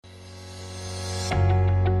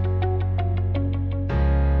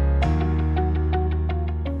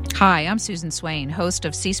Hi, I'm Susan Swain, host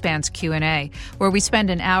of C-SPAN's Q&A, where we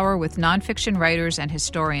spend an hour with nonfiction writers and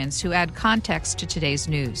historians who add context to today's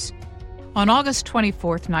news. On August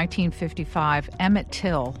 24, 1955, Emmett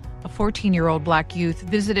Till, a 14-year-old black youth,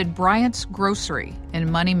 visited Bryant's Grocery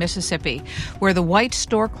in Money, Mississippi, where the white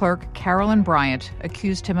store clerk Carolyn Bryant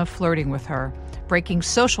accused him of flirting with her, breaking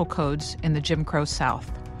social codes in the Jim Crow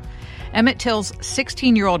South. Emmett Till's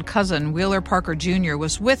 16-year-old cousin, Wheeler Parker Jr.,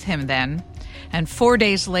 was with him then, and 4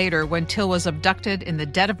 days later, when Till was abducted in the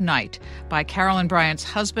dead of night by Carolyn Bryant's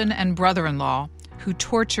husband and brother-in-law, who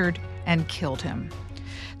tortured and killed him.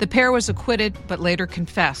 The pair was acquitted, but later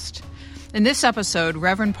confessed. In this episode,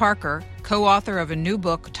 Reverend Parker, co-author of a new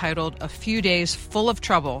book titled A Few Days Full of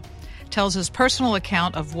Trouble, tells his personal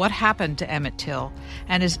account of what happened to Emmett Till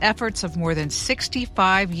and his efforts of more than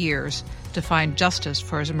 65 years to find justice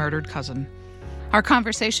for his murdered cousin. Our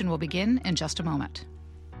conversation will begin in just a moment.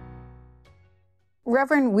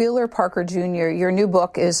 Reverend Wheeler Parker Jr., your new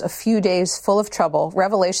book is A Few Days Full of Trouble,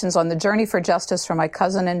 Revelations on the Journey for Justice for My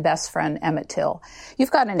Cousin and Best Friend, Emmett Till.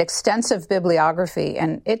 You've got an extensive bibliography,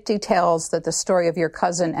 and it details that the story of your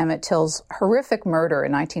cousin Emmett Till's horrific murder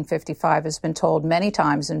in 1955 has been told many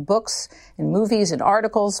times in books, in movies, in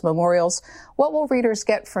articles, memorials. What will readers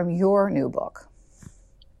get from your new book?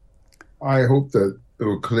 I hope that it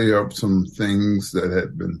will clear up some things that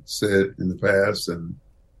had been said in the past, and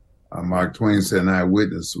Mark Twain said, an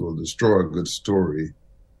eyewitness will destroy a good story.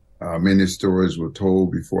 Many stories were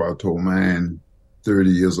told before I told mine 30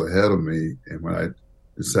 years ahead of me. And when I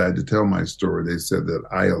decided to tell my story, they said that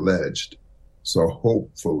I alleged. So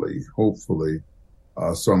hopefully,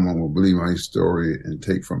 someone will believe my story and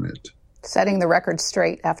take from it. Setting the record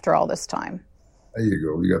straight after all this time. There you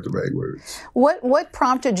go. You got the right words. What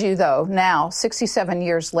prompted you, though, now, 67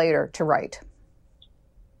 years later, to write?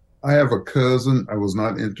 I have a cousin. I was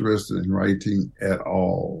not interested in writing at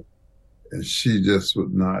all. And she just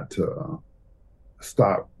would not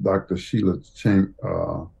stop, Dr. Sheila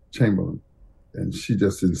Chamberlain. And she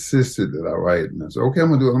just insisted that I write. And I said, okay, I'm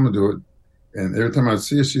going to do it. And every time I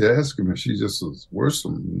see her, she asks me, she just was worse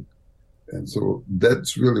than me. And so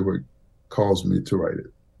that's really what caused me to write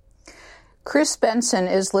it. Chris Benson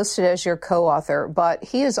is listed as your co-author, but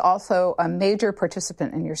he is also a major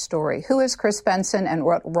participant in your story. Who is Chris Benson, and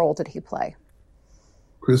what role did he play?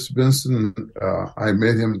 Chris Benson, I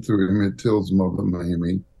met him through Emmett Till's mother,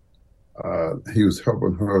 Mamie. He was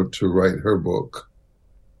helping her to write her book,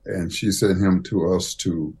 and she sent him to us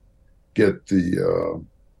to get the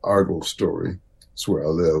Argo story. That's where I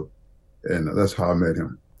live, and that's how I met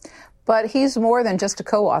him. But he's more than just a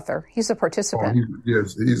co-author. He's a participant.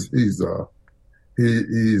 Yes, he's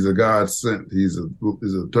a God sent. He's an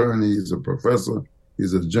attorney. He's a professor.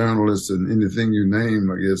 He's a journalist, and anything you name,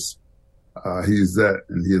 I guess, he's that.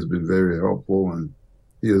 And he has been very helpful, and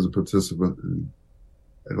he is a participant. And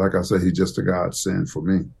like I said, he's just a God sent for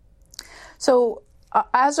me. So,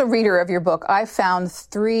 as a reader of your book, I found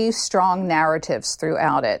three strong narratives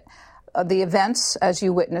throughout it. The events as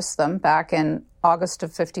you witnessed them back in August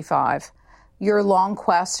of 55, your long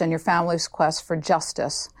quest and your family's quest for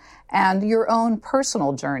justice, and your own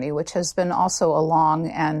personal journey, which has been also a long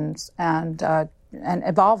and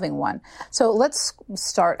evolving one. So let's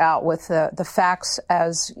start out with the facts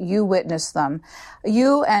as you witnessed them.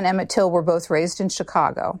 You and Emmett Till were both raised in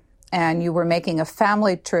Chicago, and you were making a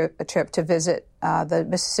family trip to visit the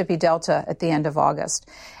Mississippi Delta at the end of August.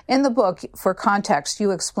 In the book, for context, you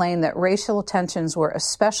explain that racial tensions were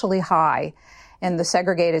especially high in the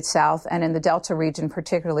segregated South and in the Delta region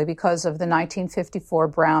particularly because of the 1954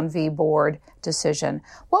 Brown v. Board decision.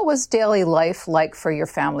 What was daily life like for your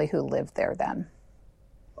family who lived there then?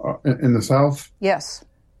 In the South? Yes.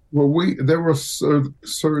 Well, there were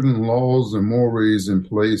certain laws and mores in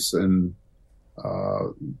place, and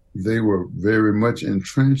they were very much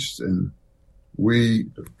entrenched, and we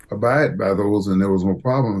abide by those, and there was no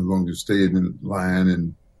problem as long as you stayed in line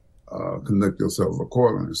and conduct yourself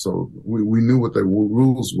accordingly. So we knew what the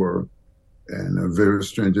rules were, and very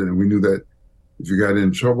stringent, and we knew that if you got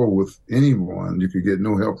in trouble with anyone, you could get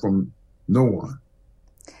no help from no one.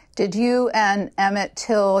 Did you and Emmett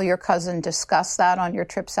Till, your cousin, discuss that on your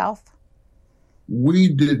trip south? We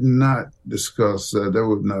did not discuss that. That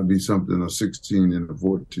would not be something a 16 and a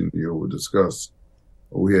 14-year-old would discuss.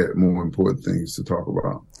 We had more important things to talk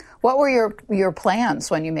about. What were your plans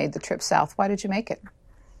when you made the trip south? Why did you make it?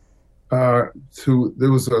 There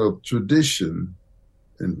was a tradition,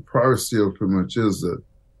 and probably still pretty much is, that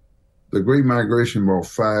the Great Migration brought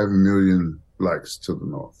 5 million blacks to the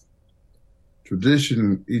North.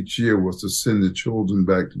 Tradition each year was to send the children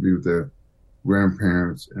back to be with their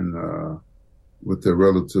grandparents and with their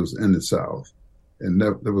relatives in the South. and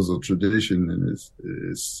that was a tradition, and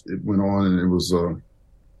it went on, and it was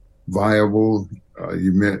viable.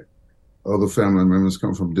 You met other family members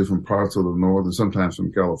come from different parts of the North, and sometimes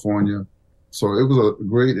from California. So it was a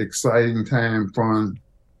great, exciting time, fun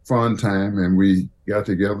time, and we got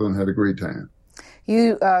together and had a great time.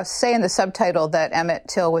 You say in the subtitle that Emmett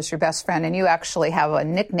Till was your best friend, and you actually have a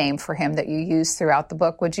nickname for him that you use throughout the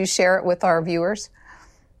book. Would you share it with our viewers?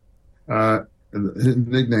 His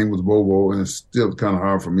nickname was Bobo, and it's still kind of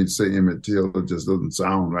hard for me to say Emmett Till. It just doesn't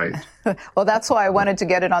sound right. Well, that's why I wanted to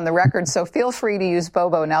get it on the record, so feel free to use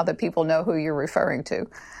Bobo now that people know who you're referring to.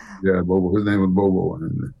 Yeah, Bobo. His name was Bobo,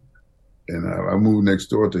 and I moved next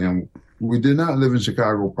door to him. We did not live in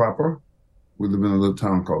Chicago proper. We lived in a little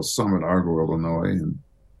town called Summit, Argo, Illinois, and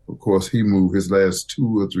of course he moved. His last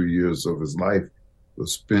 2 or 3 years of his life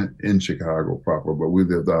was spent in Chicago proper, but we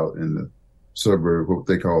lived out in the suburb, what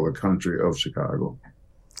they call the country of Chicago.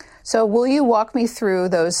 So will you walk me through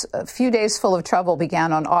those few days full of trouble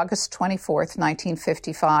began on August 24th,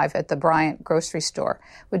 1955 at the Bryant grocery store.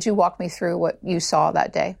 Would you walk me through what you saw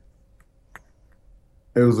that day?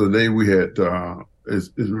 It was a day we had,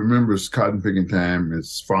 remember, it's cotton picking time,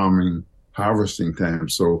 it's farming, harvesting time.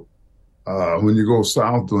 So when you go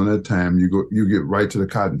south during that time, you get right to the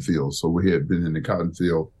cotton field. So we had been in the cotton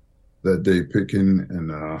field that day picking,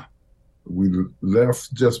 and we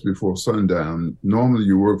left just before sundown. Normally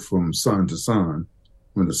you work from sun to sun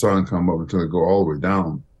when the sun come up until it go all the way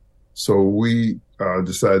down. So we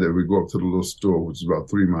decided we'd go up to the little store, which is about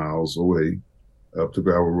 3 miles away, up the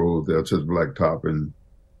gravel road there to the blacktop. And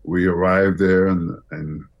we arrived there,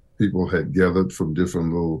 and people had gathered from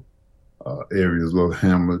different little areas, little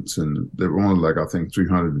hamlets, and there were only I think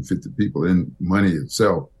 350 people in Money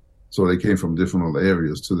itself. So they came from different little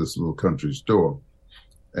areas to this little country store.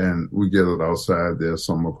 And we gathered outside there.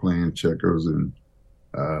 Some were playing checkers and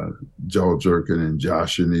jaw jerking and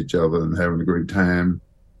joshing each other and having a great time.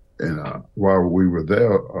 And while we were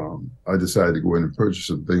there, I decided to go in and purchase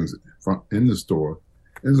some things in the store.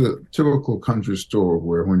 It was a typical country store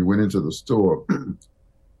where when you went into the store,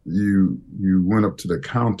 you went up to the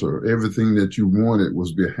counter. Everything that you wanted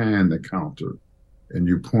was behind the counter, and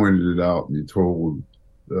you pointed it out and you told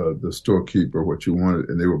the storekeeper what you wanted,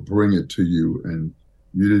 and they would bring it to you. And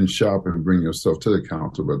you didn't shop and bring your stuff to the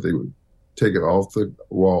counter, but they would take it off the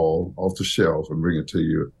wall, off the shelf, and bring it to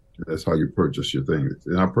you. That's how you purchase your things.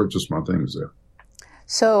 And I purchased my things there.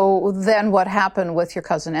 So then what happened with your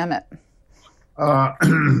cousin Emmett?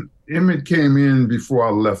 Emmett came in before I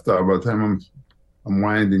left out. By the time I'm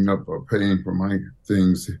winding up paying for my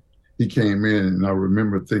things, he came in, and I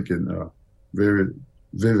remember thinking very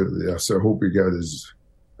vividly, I said, I hope he got his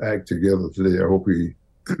act together today. I hope he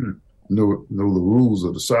know the rules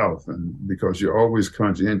of the South, and because you're always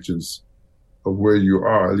conscientious of where you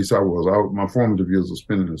are. At least I was. My formative years were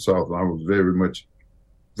spent in the South, and I was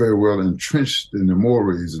very well entrenched in the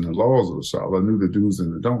mores and the laws of the South. I knew the do's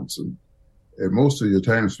and the don'ts, and most of your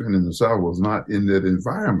time spent in the South was not in that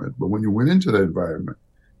environment. But when you went into that environment,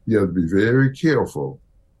 you had to be very careful,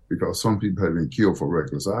 because some people had been killed for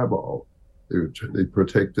reckless eyeball. They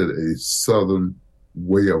protected a Southern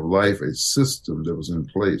way of life, a system that was in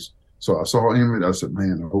place. So I saw Emmett. I said,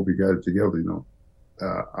 man, I hope he got it together.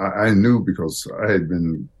 I knew, because I had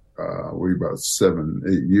been about 7,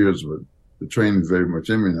 8 years, but the training very much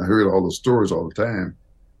in me. And I heard all the stories all the time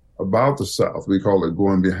about the South. We call it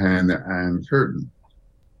going behind the Iron Curtain.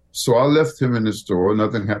 So I left him in the store.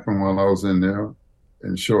 Nothing happened while I was in there.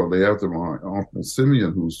 And shortly after, my Uncle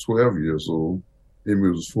Simeon, who was 12 years old,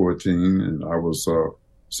 Emmett was 14, and I was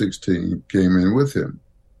 16, came in with him.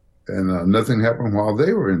 And nothing happened while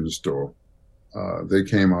they were in the store. They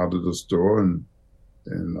came out of the store, and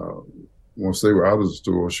once they were out of the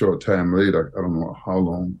store, a short time later, I don't know how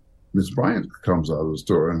long, Miss Bryant comes out of the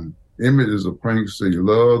store. And Emmett is a prankster. He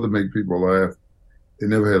loved to make people laugh. He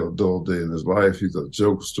never had a dull day in his life. He's a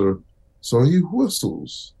jokester. So he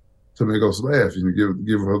whistles to make us laugh.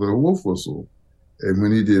 Give her the wolf whistle. And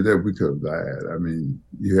when he did that, we could have died. I mean,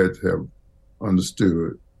 you had to have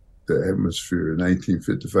understood the atmosphere in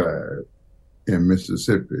 1955 in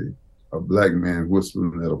Mississippi, a black man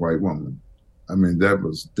whistling at a white woman. I mean, that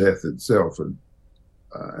was death itself.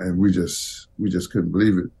 And we just couldn't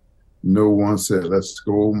believe it. No one said, let's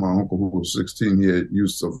go. My uncle, who was 16, he had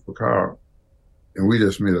use of a car. And we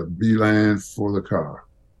just made a beeline for the car.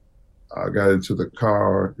 I got into the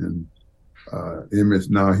car, and Emmett,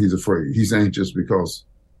 now he's afraid. He's anxious because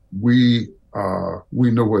we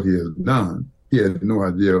know what he has done. He had no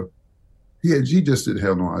idea. He just didn't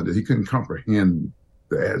have no idea. He couldn't comprehend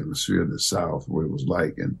the atmosphere in the South, what it was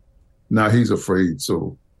like. And now he's afraid.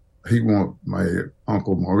 So he wanted my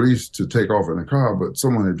Uncle Maurice to take off in the car, but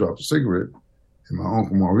someone had dropped a cigarette, and my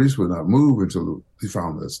Uncle Maurice would not move until we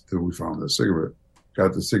found the cigarette.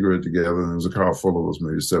 Got the cigarette together, and there was a car full of us,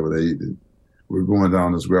 maybe 7, 8. And we were going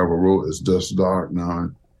down this gravel road. It's dust dark now,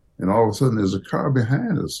 and all of a sudden there's a car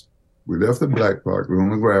behind us. We left the black park, we're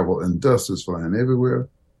on the gravel, and dust is flying everywhere.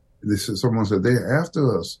 And someone said, "They're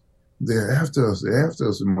after us. They're after us. They're after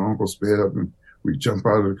us." And my uncle sped up, and we jumped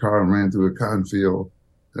out of the car and ran through a cotton field.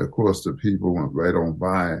 And of course, the people went right on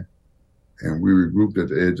by, and we regrouped at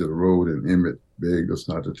the edge of the road, and Emmett begged us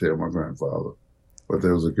not to tell my grandfather. But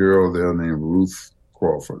there was a girl there named Ruth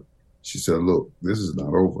Crawford. She said, "Look, this is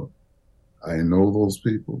not over. I know those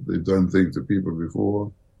people. They've done things to people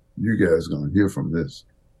before. You guys are going to hear from this."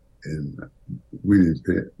 And we didn't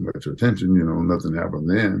pay much attention. Nothing happened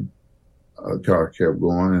then. The car kept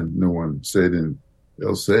going, and no one said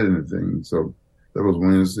anything. So that was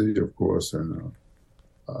Wednesday, of course, and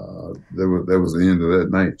that was the end of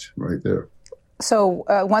that night right there. So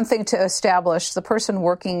one thing to establish, the person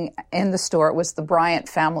working in the store, it was the Bryant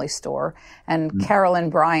family store, and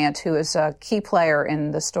Carolyn Bryant, who is a key player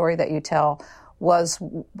in the story that you tell, was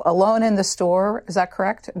alone in the store. Is that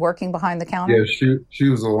correct? Working behind the counter? Yeah, she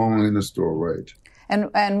was alone in the store, right.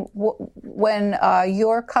 And when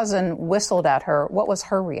your cousin whistled at her, what was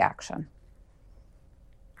her reaction?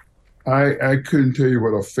 I couldn't tell you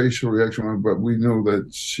what her facial reaction was, but we know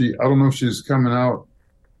that I don't know if she's coming out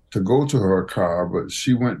to go to her car, but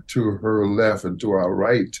she went to her left and to our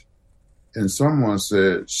right, and someone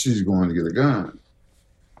said she's going to get a gun.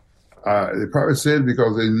 They probably said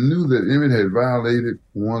because they knew that Emmett had violated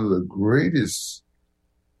one of the greatest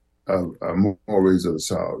mores of the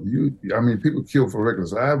South. People killed for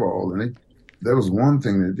reckless eyeball, and that was one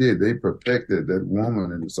thing they did. They protected that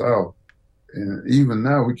woman in the South. And even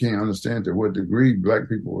now, we can't understand to what degree black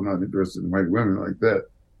people were not interested in white women like that.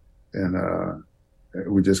 And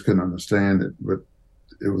we just couldn't understand it. But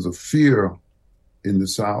it was a fear in the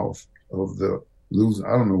South of the losing.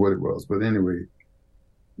 I don't know what it was, but anyway,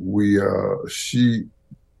 she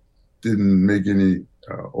didn't make any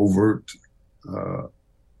overt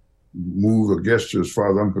move or gesture as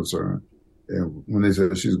far as I'm concerned. And when they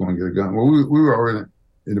said she's going to get a gun, well, we were already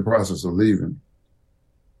in the process of leaving.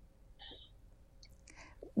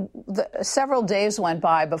 Several days went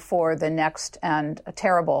by before the next and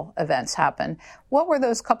terrible events happened. What were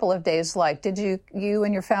those couple of days like? Did you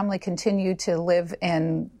and your family continue to live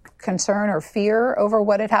in concern or fear over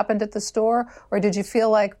what had happened at the store? Or did you feel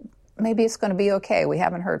like maybe it's going to be okay? We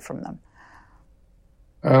haven't heard from them.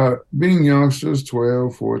 Being youngsters,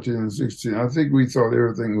 12, 14, and 16, I think we thought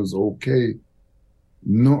everything was okay.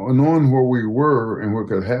 Knowing where we were and what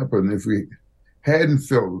could happen, if we hadn't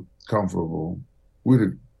felt comfortable, we'd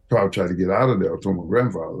have probably tried to get out of there, I told my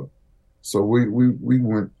grandfather. So we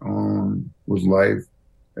went on with life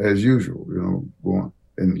as usual, going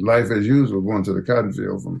to the cotton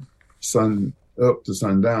field from sun up to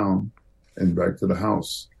sundown and back to the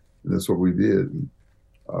house. And that's what we did.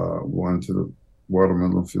 Going to the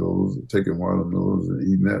watermelon fields, taking watermelons and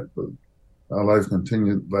eating that. But our life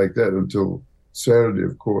continued like that until Saturday,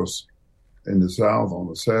 of course. In the South, on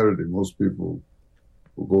a Saturday, most people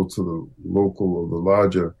will go to the local or the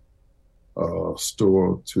larger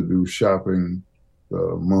store to do shopping,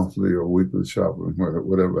 monthly or weekly shopping,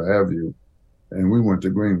 whatever have you. And we went to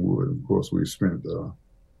Greenwood. Of course, we spent the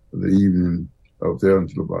evening up there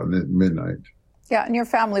until about midnight. Yeah, and your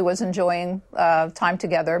family was enjoying time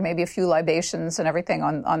together, maybe a few libations and everything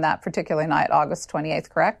on that particular night, August 28th,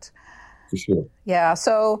 correct? For sure. Yeah,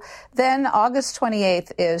 so then August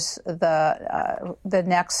 28th is the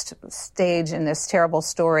next stage in this terrible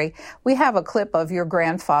story. We have a clip of your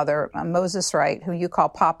grandfather, Moses Wright, who you call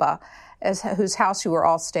Papa, whose house you were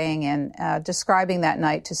all staying in, describing that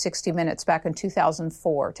night to 60 Minutes back in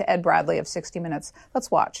 2004, to Ed Bradley of 60 Minutes.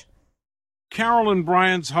 Let's watch. Carolyn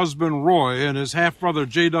Bryant's husband Roy and his half-brother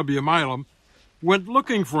J.W. Milam went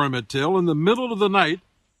looking for Emmett Till in the middle of the night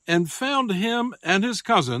and found him and his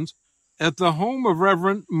cousins at the home of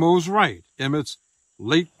Reverend Mose Wright, Emmett's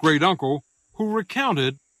late great-uncle, who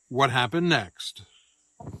recounted what happened next.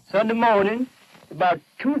 Sunday morning, about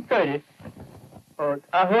 2:30,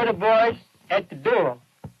 I heard a voice at the door,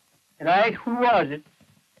 and I asked who was it,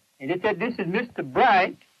 and they said, "This is Mr.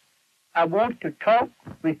 Bryant. I want to talk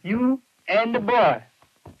with you and the boy."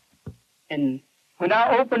 And when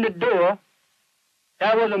I opened the door,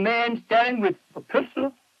 there was a man standing with a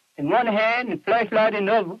pistol in one hand and flashlight in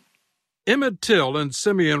the other. Emmett Till and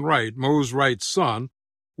Simeon Wright, Mose Wright's son,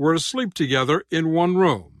 were asleep together in one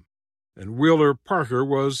room, and Wheeler Parker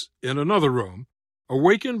was in another room,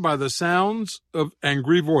 awakened by the sounds of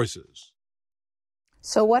angry voices.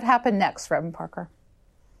 So what happened next, Reverend Parker?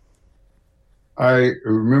 I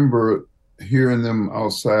remember hearing them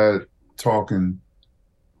outside talking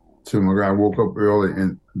to my guy. I woke up early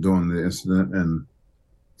during the incident and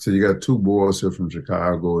said, "You got two boys here from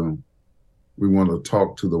Chicago, and we want to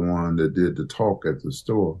talk to the one that did the talk at the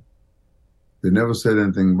store." They never said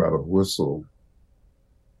anything about a whistle.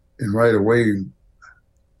 And right away,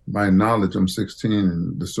 my knowledge, I'm 16,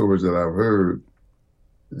 and the stories that I've heard,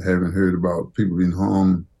 having heard about people being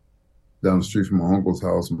hung down the street from my uncle's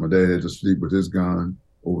house, and my dad had to sleep with his gun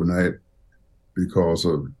overnight because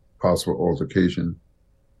of possible altercation.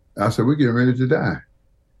 I said, "We're getting ready to die."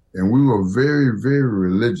 And we were very, very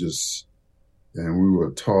religious, and we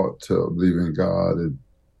were taught to believe in God.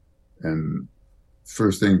 And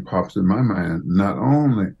first thing pops in my mind, not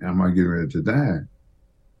only am I getting ready to die,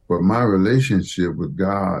 but my relationship with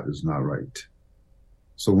God is not right.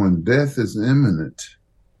 So when death is imminent,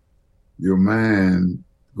 your mind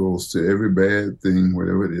goes to every bad thing,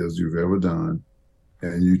 whatever it is you've ever done,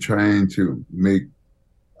 and you're trying to make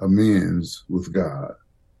amends with God.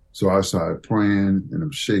 So I started praying, and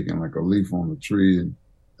I'm shaking like a leaf on a tree, and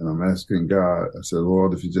I'm asking God. I said,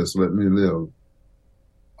 "Lord, if you just let me live,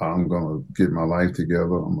 I'm going to get my life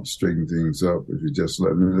together. I'm going to straighten things up if you just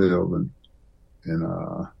let me live."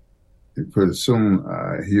 And pretty soon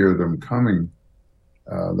I hear them coming.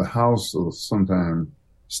 The house was sometimes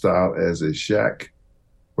styled as a shack,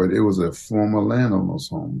 but it was a former landowner's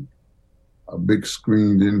home. A big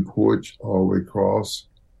screened-in porch all the way across,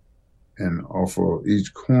 and off of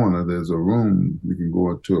each corner there's a room. You can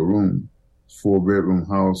go into a room. 4-bedroom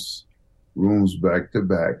house, rooms back to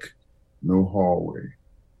back, no hallway.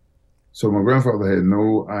 So my grandfather had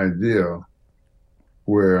no idea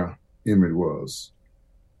where Emmett was.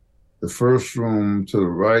 The first room to the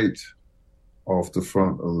right off the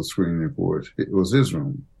front of the screening porch, it was his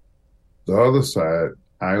room. The other side,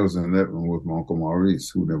 I was in that room with my Uncle Maurice,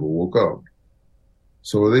 who never woke up.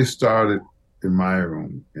 So they started in my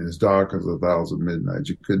room, and it's dark as 1,000 midnight.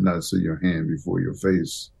 You could not see your hand before your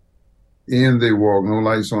face. In they walked, no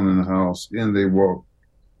lights on in the house. In they walked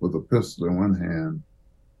with a pistol in one hand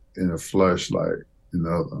and a flashlight in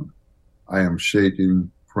the other. I am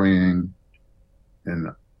shaking, praying,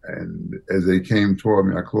 and as they came toward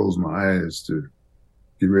me, I closed my eyes to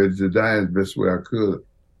get ready to die the best way I could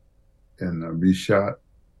and be shot.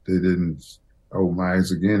 They didn't open my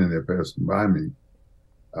eyes again, and they're passing by me.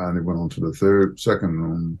 And they went on to the second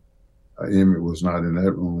room. Emmett was not in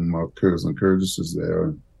that room. My cousin Curtis is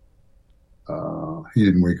there. He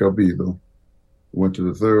didn't wake up either. Went to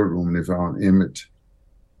the third room, and they found Emmett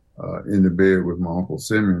in the bed with my Uncle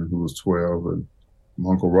Simeon, who was 12, and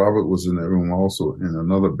my Uncle Robert was in that room also in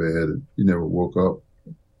another bed, and he never woke up.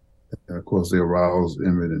 And of course, they aroused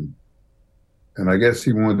Emmett, and I guess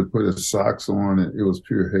he wanted to put his socks on, and it was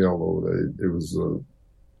pure hell over there. It was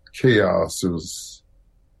chaos.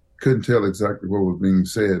 Couldn't tell exactly what was being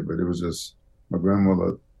said, but it was just, my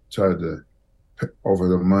grandmother tried to offer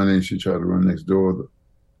them money. She tried to run next door.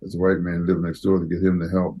 There's a white man lived next door to get him to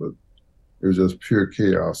help, but it was just pure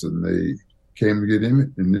chaos. And they came to get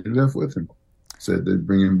Emmett, and they left with him. Said they'd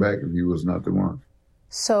bring him back if he was not the one.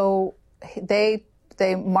 So they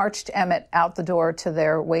marched Emmett out the door to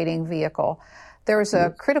their waiting vehicle. There was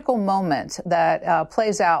a critical moment that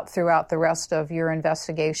plays out throughout the rest of your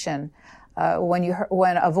investigation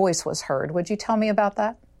when a voice was heard. Would you tell me about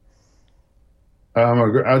that? I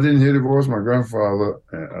didn't hear the voice. My grandfather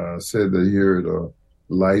said that he heard a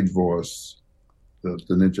light voice, the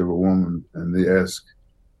niche of a woman, and they asked,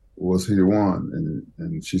 "Was he the one?"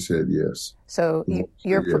 And she said yes. So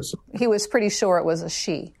yes. He was pretty sure it was a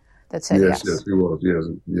she that said yes. Yes, he was.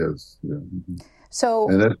 Yes. Yeah. Mm-hmm. So,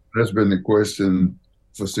 and that's been the question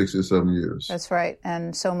for 67 years. That's right.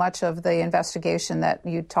 And so much of the investigation that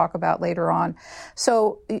you talk about later on.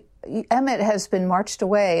 So Emmett has been marched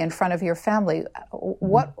away in front of your family.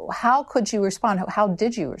 How could you respond? How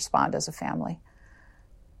did you respond as a family?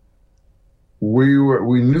 We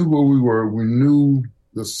knew where we were. We knew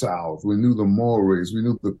the South. We knew the mores. We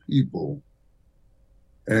knew the people.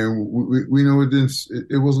 And we knew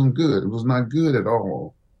it wasn't good. It was not good at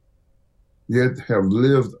all. You had to have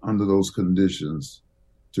lived under those conditions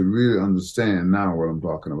to really understand now what I'm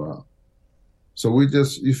talking about. So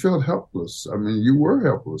you felt helpless. I mean, you were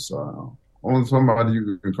helpless. Only somebody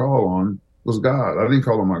you could call on was God. I didn't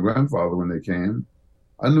call on my grandfather when they came.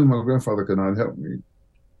 I knew my grandfather could not help me.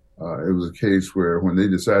 It was a case where when they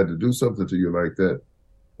decided to do something to you like that,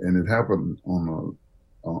 and it happened on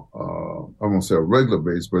I won't say a regular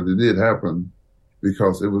basis, but it did happen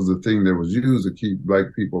because it was the thing that was used to keep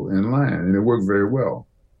black people in line, and it worked very well.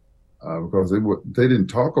 because they didn't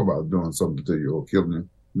talk about doing something to you or killing you.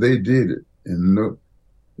 They did it, and they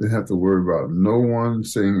didn't have to worry about no one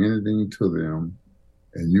saying anything to them,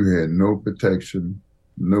 and you had no protection.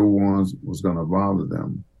 No one was going to bother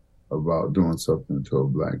them about doing something to a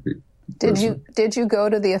black people. Did you go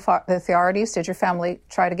to the authorities? Did your family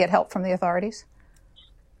try to get help from the authorities?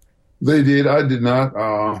 They did. I did not.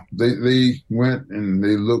 They went and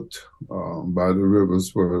they looked by the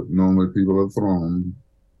rivers where normally people are thrown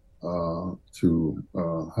to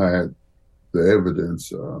hide the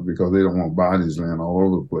evidence because they don't want bodies laying all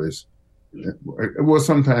over the place. Well,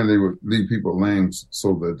 sometimes they would leave people laying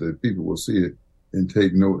so that the people will see it and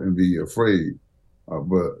take note and be afraid.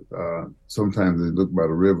 But sometimes they look by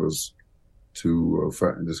the rivers to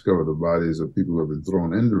discover the bodies of people who have been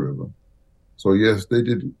thrown in the river. So yes, they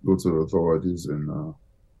did go to the authorities, and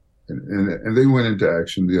they went into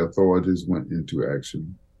action. The authorities went into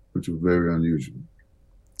action, which was very unusual.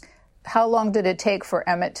 How long did it take for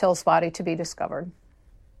Emmett Till's body to be discovered?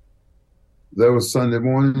 That was Sunday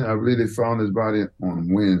morning. I believe they found his body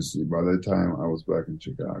on Wednesday. By that time, I was back in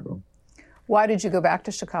Chicago. Why did you go back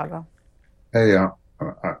to Chicago? Hey, I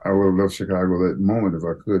would have left Chicago that moment if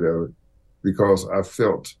I could have, because I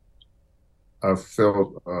felt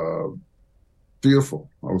fearful.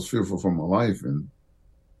 I was fearful for my life, and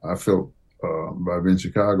I felt by being in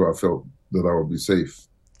Chicago, I felt that I would be safe.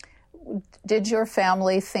 Did your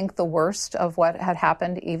family think the worst of what had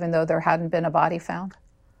happened, even though there hadn't been a body found?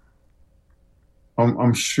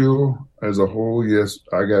 I'm sure, as a whole, yes.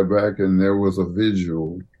 I got back, and there was a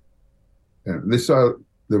vigil, and they saw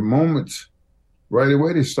the moment right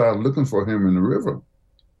away. They started looking for him in the river.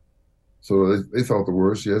 So they thought the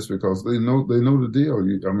worst, yes, because they know the deal.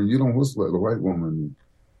 You don't whistle at a white woman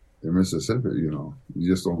in Mississippi. You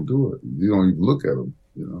just don't do it. You don't even look at them.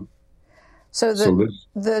 So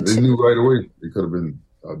they knew right away it could have been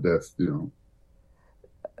a death.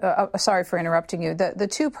 Sorry for interrupting you. The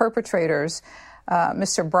two perpetrators,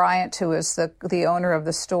 Mr. Bryant, who is the owner of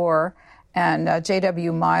the store, and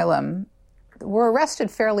J.W. Milam, were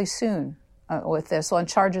arrested fairly soon with this on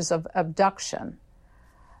charges of abduction.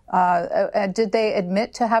 Did they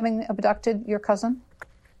admit to having abducted your cousin?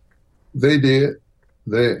 They did.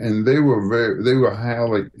 They were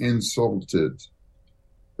highly insulted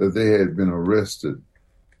that they had been arrested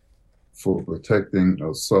for protecting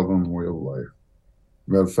a Southern way of life.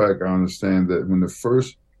 Matter of fact, I understand that when the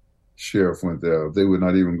first sheriff went there, they would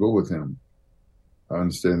not even go with him. I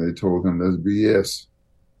understand they told him that's BS.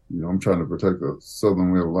 I'm trying to protect a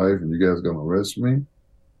Southern way of life, and you guys are going to arrest me?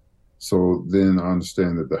 So then I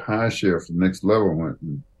understand that the high sheriff, the next level, went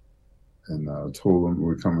and told them,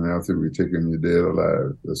 we're coming after you, we're taking you dead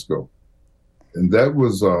alive, let's go. And that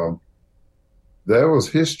was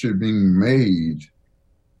history being made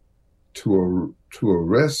to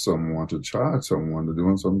arrest someone, to charge someone to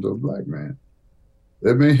doing something to a black man.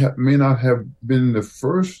 That may not have been the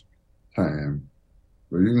first time,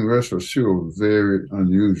 but you can rest assured it was very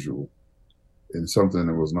unusual and something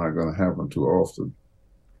that was not going to happen too often,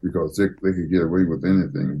 because they could get away with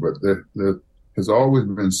anything. But there has always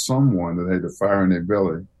been someone that had the fire in their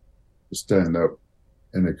belly to stand up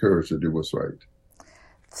and the courage to do what's right.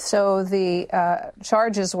 So the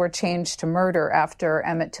charges were changed to murder after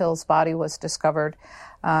Emmett Till's body was discovered.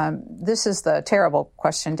 This is the terrible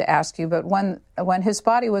question to ask you, but when his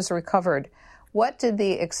body was recovered, what did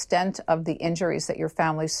the extent of the injuries that your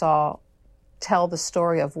family saw tell the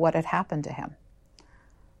story of what had happened to him?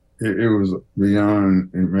 It was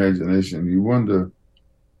beyond imagination. You wonder,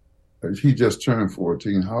 he just turned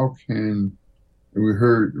 14. How can, we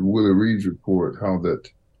heard Willie Reed's report, how that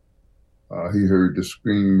he heard the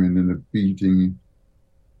screaming and the beating.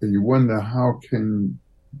 And you wonder, how can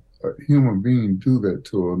a human being do that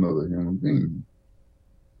to another human being?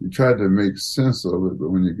 You try to make sense of it, but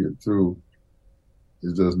when you get through,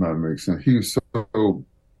 it does not make sense. He was so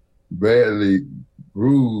badly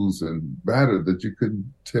bruised and battered that you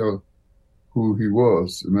couldn't tell who he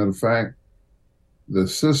was. As a matter of fact, the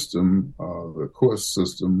system, the court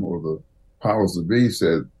system or the powers that be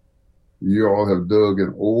said, you all have dug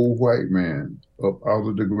an old white man up out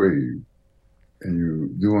of the grave, and you're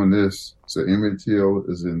doing this. So Emmett Till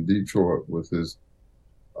is in Detroit with his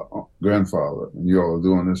grandfather, and you all are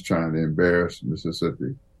doing this trying to embarrass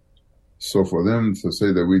Mississippi. So for them to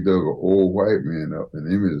say that we dug an old white man up, and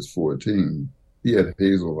Emmett is 14, he had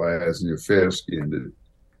hazel eyes and you're fair-skinned.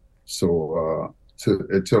 So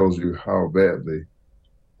it tells you how badly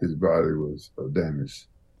his body was damaged.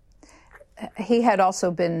 He had also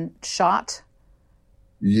been shot?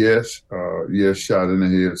 Yes, shot in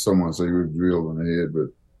the head. Someone said he was drilled in the head, but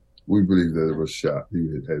we believe that it was shot. He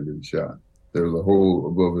had been shot. There was a hole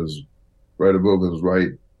above his right above his right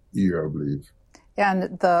ear, I believe.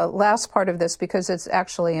 And the last part of this, because it's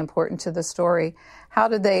actually important to the story, how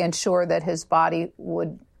did they ensure that his body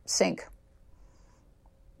would sink?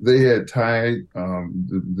 They had tied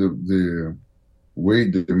the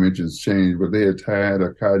weight dimensions changed, but they had tied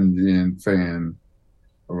a cotton gin fan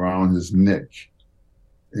around his neck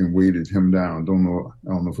and weighted him down. I don't know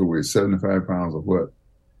if it weighed 75 pounds or what.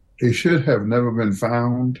 He should have never been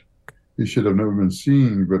found. He should have never been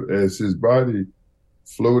seen. But as his body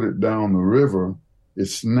floated down the river, it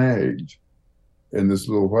snagged. And this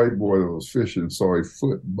little white boy that was fishing saw a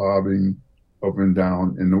foot bobbing up and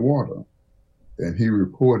down in the water. And he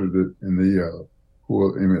reported it, and they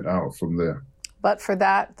pulled Emmett out from there. But for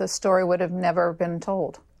that, the story would have never been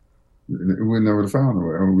told. We never found him.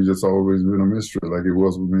 I mean, we just always been a mystery, like it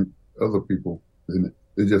was with other people.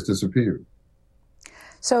 They just disappeared.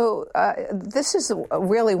 So this is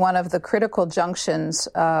really one of the critical junctions.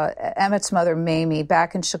 Emmett's mother, Mamie,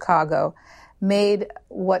 back in Chicago, made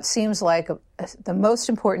what seems like the most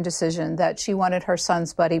important decision, that she wanted her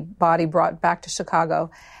son's body brought back to Chicago,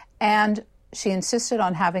 and she insisted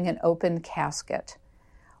on having an open casket.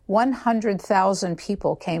 100,000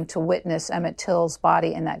 people came to witness Emmett Till's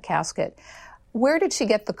body in that casket. Where did she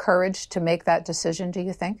get the courage to make that decision, do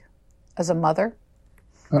you think, as a mother?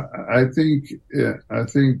 I think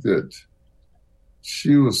that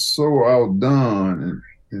she was so outdone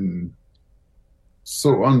and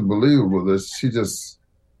so unbelievable that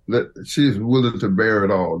she's willing to bear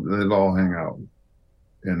it all, let it all hang out.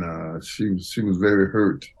 And she was very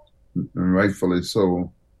hurt, and rightfully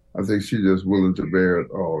so. I think she just willing to bear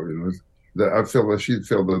it all. That I felt like she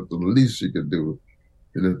felt that the least she could do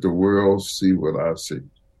is let the world see what I see.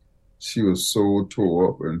 She was so tore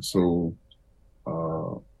up and so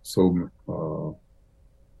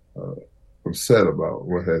upset about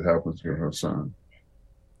what had happened to her son.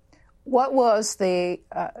 What was the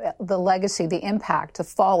legacy, the impact, the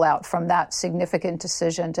fallout from that significant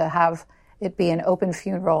decision to have it be an open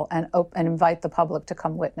funeral and invite the public to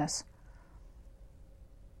come witness?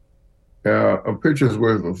 A picture's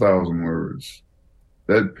worth 1,000 words.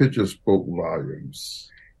 That picture spoke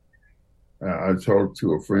volumes. I talked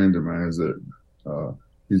to a friend of mine that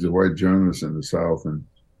he's a white journalist in the South, and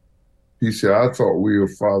he said, I thought we were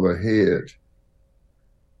farther ahead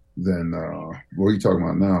than, what are you talking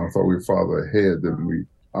about now? I thought we were farther ahead than we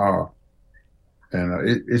are. And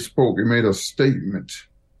it made a statement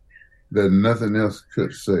that nothing else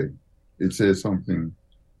could say. It said something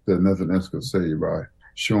that nothing else could say by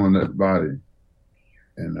showing that body.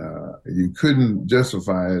 And you couldn't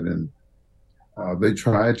justify it, and they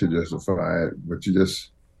tried to justify it, but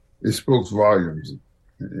it spoke volumes,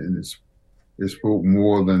 and it spoke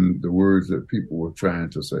more than the words that people were trying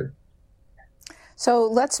to say. So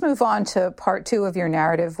let's move on to part two of your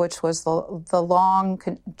narrative, which was the long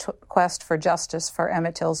quest for justice for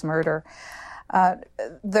Emmett Till's murder.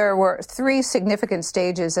 There were three significant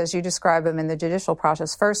stages, as you describe them, in the judicial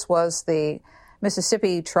process. First was the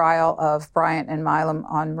Mississippi trial of Bryant and Milam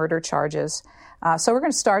on murder charges. So we're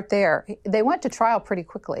going to start there. They went to trial pretty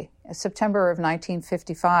quickly, September of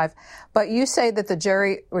 1955. But you say that the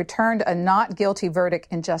jury returned a not guilty verdict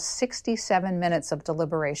in just 67 minutes of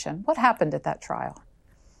deliberation. What happened at that trial?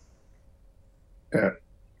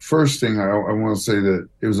 First thing, I want to say that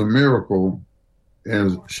it was a miracle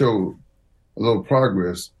and showed a little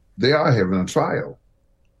progress. They are having a trial.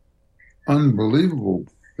 Unbelievable.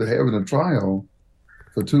 They're having a trial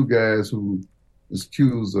for two guys who is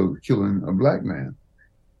accused of killing a black man.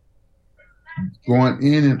 Going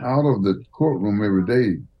in and out of the courtroom every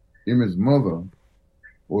day, Emmett's mother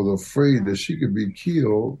was afraid that she could be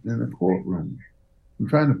killed in the courtroom. I'm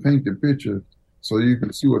trying to paint the picture so you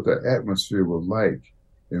can see what the atmosphere was like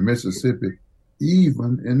in Mississippi,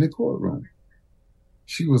 even in the courtroom.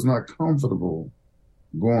 She was not comfortable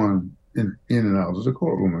going in and out of the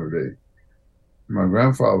courtroom every day. My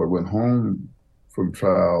grandfather went home from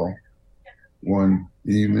trial one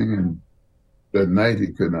evening, and that night he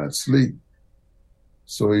could not sleep.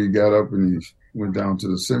 So he got up and he went down to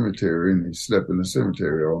the cemetery, and he slept in the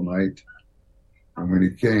cemetery all night. And when he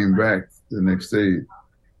came back the next day,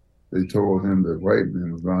 they told him that white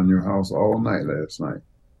man was around your house all night last night.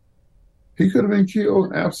 He could have been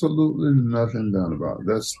killed, absolutely nothing done about it.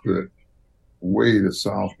 That's the way the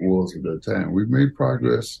South was at that time. We've made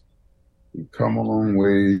progress. We've come a long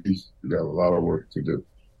way. We got a lot of work to do.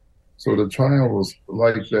 So the trial was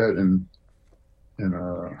like that, and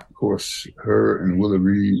of course, her and Willie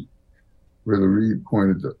Reed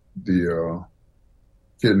pointed the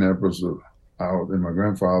kidnappers out, and my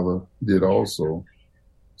grandfather did also.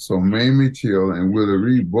 So Mamie Till and Willie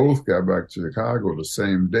Reed both got back to Chicago the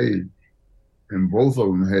same day, and both of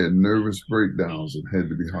them had nervous breakdowns and had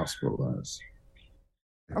to be hospitalized.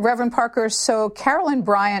 Reverend Parker, so Carolyn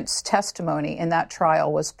Bryant's testimony in that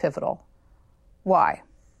trial was pivotal. Why?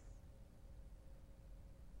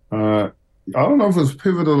 I don't know if it's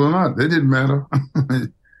pivotal or not. It didn't matter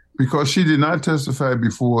because she did not testify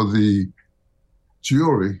before the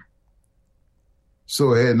jury,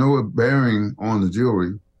 so it had no bearing on the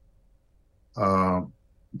jury.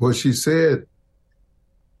 But she said,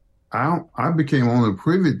 I became only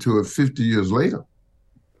privy to it 50 years later.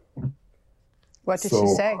 What did she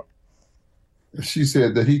say? She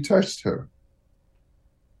said that he touched her.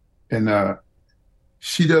 And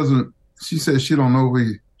she said she don't know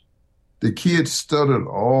if the kid stuttered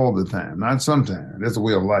all the time, not sometimes. That's a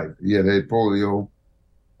way of life. He had polio.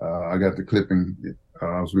 I got the clipping.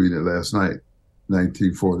 I was reading it last night,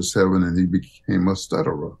 1947, and he became a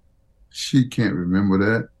stutterer. She can't remember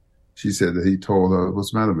that. She said that he told her,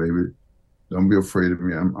 "What's the matter, baby? Don't be afraid of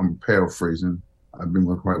me." I'm paraphrasing. I've been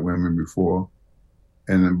with white women before.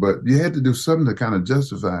 But you had to do something to kind of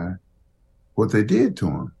justify what they did to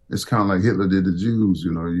him. It's kind of like Hitler did the Jews,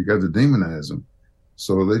 you got to demonize them.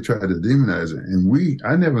 So they tried to demonize it. And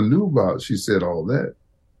I never knew about, she said all that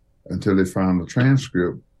until they found the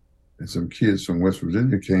transcript and some kids from West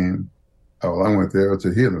Virginia came. Oh, I went there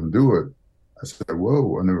to hear them do it. I said,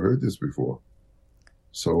 whoa, I never heard this before.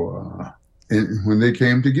 So and when they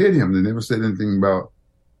came to get him, they never said anything about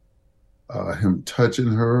him touching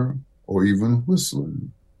her or even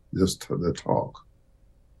whistling, just the talk.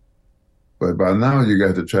 But by now, you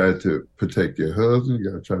got to try to protect your husband.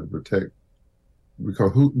 You got to try to protect,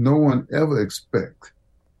 because no one ever expects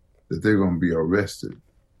that they're going to be arrested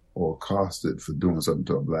or accosted for doing something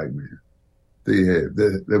to a black man.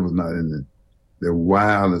 That was not in their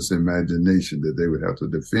wildest imagination that they would have to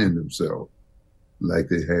defend themselves like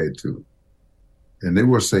they had to. And they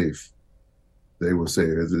were safe. They were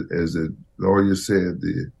safe. As the lawyer said,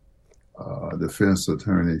 the defense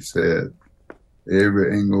attorney said,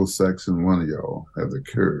 every Anglo-Saxon one of y'all have the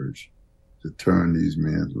courage to turn these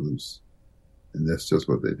men loose. And that's just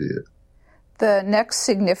what they did. The next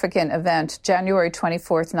significant event, January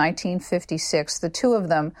 24th, 1956, the two of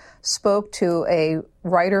them spoke to a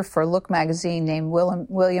writer for Look magazine named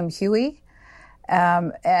William Huey.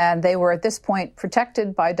 And they were at this point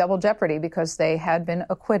protected by double jeopardy because they had been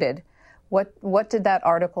acquitted. What did that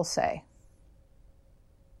article say?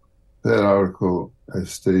 That article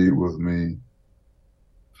has stayed with me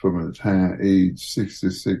from the time age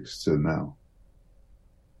 66 to now.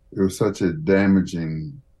 It was such a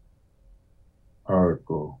damaging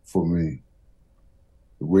article for me,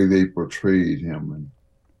 the way they portrayed him.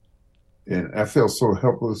 And I felt so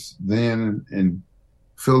helpless then and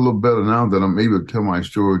feel a little better now that I'm able to tell my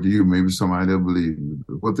story to you. Maybe somebody will believe me.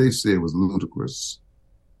 But what they said was ludicrous,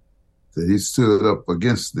 that he stood up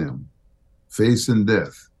against them, facing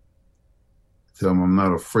death. Tell them I'm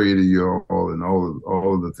not afraid of you all, and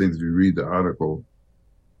all of the things we read the article.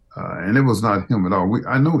 And it was not him at all.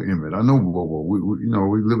 I know Emmett. I know Bobo.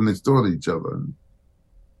 We live next door to each other. And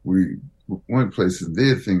we went places,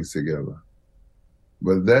 did things together.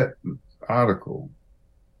 But that article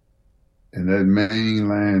and that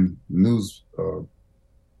mainline news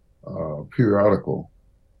periodical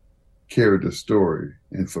carried the story.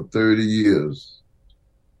 And for 30 years,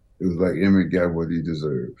 it was like Emmett got what he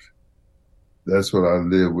deserved. That's what I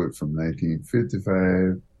lived with from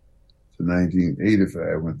 1955 to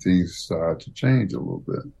 1985, when things started to change a little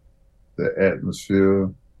bit. The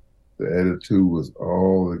atmosphere, the attitude was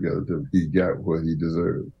all together. He got what he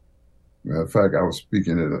deserved. Matter of fact, I was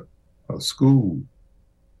speaking at a school,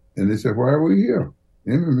 and they said, "Why are we here?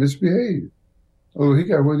 Emmett misbehaved. Oh, he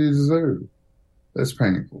got what he deserved." That's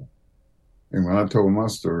painful. And when I told my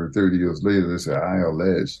story 30 years later, they said, "I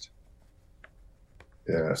alleged."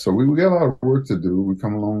 Yeah, so we got a lot of work to do. We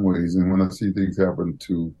come a long ways, and when I see things happen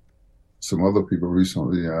to some other people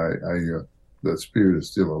recently, the spirit is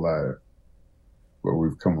still alive, but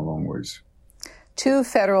we've come a long ways. Two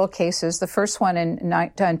federal cases, the first one in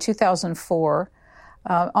 2004.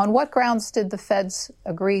 On what grounds did the feds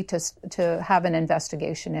agree to have an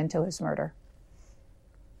investigation into his murder?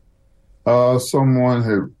 Someone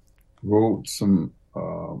had wrote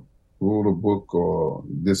a book or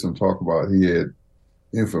did some talk about, he had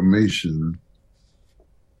information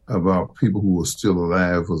about people who were still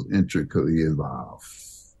alive was intricately involved.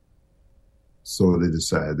 So they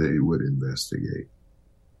decided they would investigate.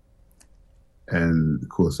 And of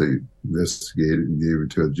course they investigated and gave it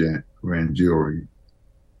to a grand jury,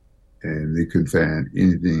 and they couldn't find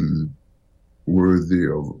anything worthy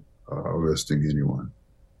of arresting anyone.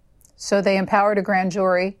 So they empowered a grand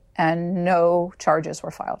jury and no charges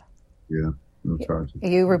were filed. Yeah. No charges.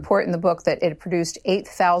 You report in the book that it produced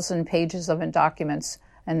 8,000 pages of documents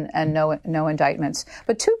and no indictments.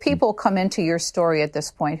 But two people come into your story at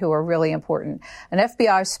this point who are really important. An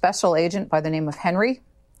FBI special agent by the name of Henry,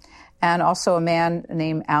 and also a man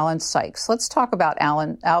named Alan Sykes. Let's talk about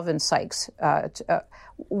Alvin Sykes. How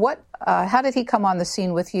did he come on the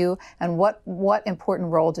scene with you, and what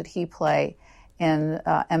important role did he play in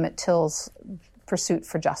Emmett Till's pursuit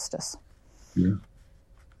for justice? Yeah.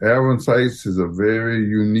 Alvin Sykes is a very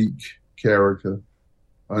unique character,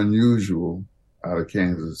 unusual, out of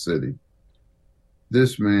Kansas City.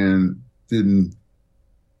 This man didn't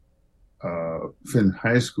finish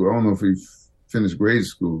high school. I don't know if he finished grade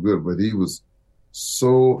school good, but he was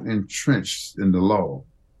so entrenched in the law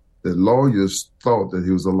that lawyers thought that he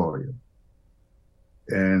was a lawyer.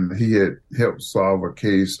 And he had helped solve a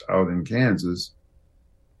case out in Kansas,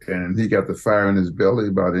 and he got the fire in his belly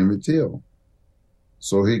about Emmett Till.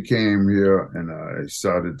 So he came here and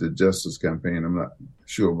started the Justice Campaign. I'm not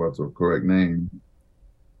sure about the correct name.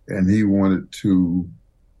 And he wanted to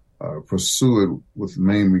pursue it with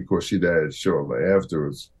Mamie, because she died shortly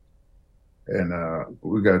afterwards. And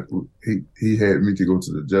he had me to go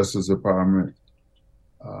to the Justice Department.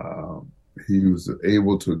 He was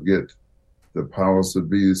able to get the powers to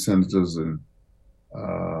be, the senators and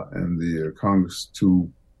the Congress,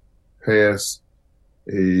 to pass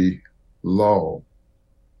a law.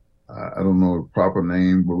 I don't know the proper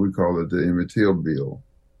name, but we call it the Emmett Till Bill,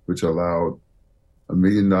 which allowed $1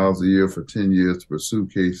 million a year for 10 years to pursue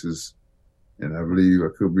cases. And I believe, I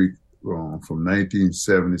could be wrong, from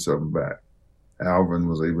 1970 something back. Alvin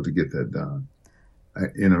was able to get that done.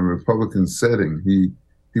 In a Republican setting,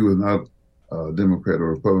 he was not a Democrat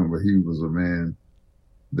or Republican, but he was a man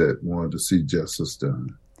that wanted to see justice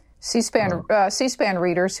done. C-SPAN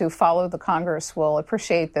readers who follow the Congress will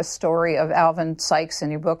appreciate this story of Alvin Sykes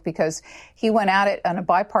in your book, because he went at it in a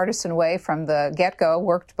bipartisan way from the get-go,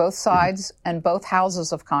 worked both sides and both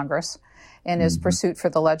houses of Congress in his pursuit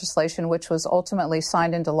for the legislation, which was ultimately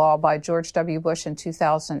signed into law by George W. Bush in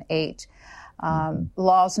 2008.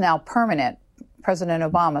 Law is now permanent. President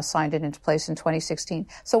Obama signed it into place in 2016.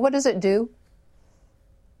 So what does it do?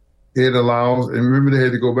 It allows, and remember they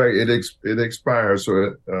had to go back, it expired,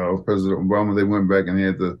 so President Obama, they went back and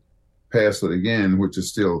had to pass it again, which is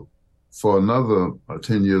still for another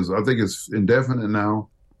 10 years. I think it's indefinite now,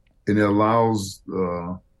 and it allows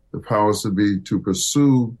the powers to be to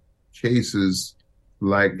pursue cases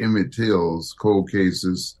like Emmett Till's, cold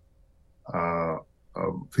cases, of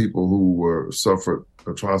people who suffered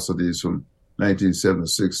atrocities from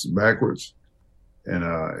 1976 backwards. And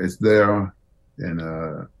it's there, and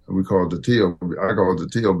we call it the Till. I call it the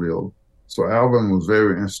Till Bill. So Alvin was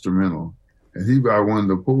very instrumental, and he was one of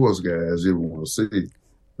the poorest guys you ever want to see,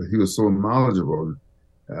 but he was so knowledgeable.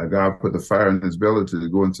 God put the fire in his belly to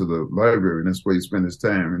go into the library, and that's where he spent his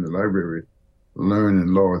time, in the library, learning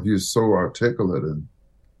law. He was so articulate, and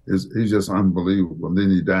he's just unbelievable. And then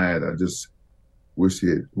he died. I just wish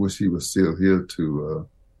he was still here to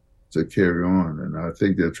carry on. And I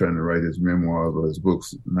think they're trying to write his memoirs or his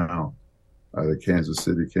books now out of Kansas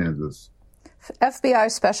City, Kansas.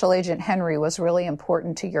 FBI Special Agent Henry was really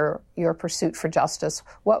important to your pursuit for justice.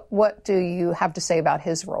 What do you have to say about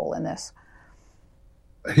his role in this?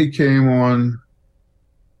 He came on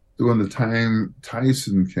during the time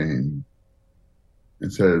Tyson came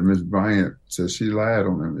and said, Ms. Bryant said she lied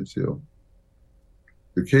on Emmett Till.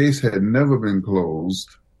 The case had never been closed,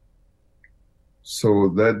 so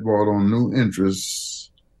that brought on new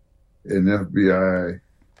interests in FBI.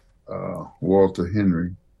 Walter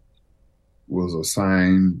Henry was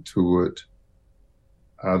assigned to it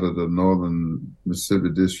out of the Northern Mississippi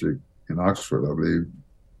District in Oxford, I believe.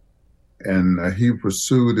 And he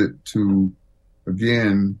pursued it to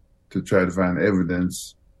try to find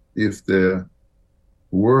evidence, if there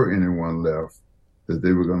were anyone left, that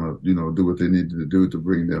they were going to, do what they needed to do to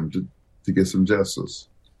bring them to get some justice.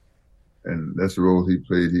 And that's the role he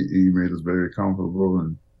played. He made us very comfortable,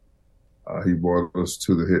 and he brought us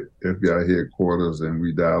to the FBI headquarters, and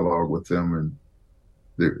we dialogued with them, and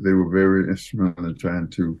they were very instrumental in trying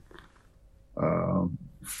to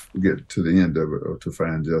get to the end of it, or to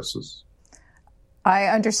find justice. I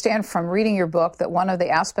understand from reading your book that one of the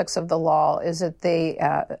aspects of the law is that the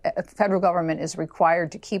federal government is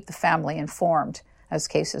required to keep the family informed as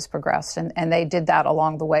cases progressed, and they did that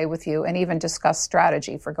along the way with you, and even discussed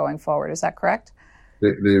strategy for going forward. Is that correct?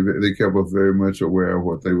 They kept us very much aware of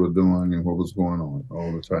what they were doing and what was going on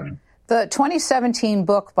all the time. The 2017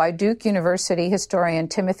 book by Duke University historian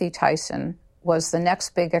Timothy Tyson was the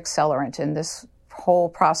next big accelerant in this whole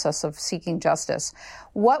process of seeking justice.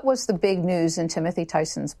 What was the big news in Timothy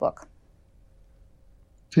Tyson's book?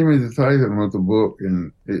 Timothy Tyson wrote the book,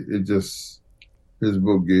 and his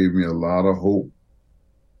book gave me a lot of hope,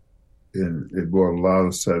 and it brought a lot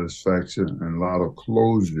of satisfaction and a lot of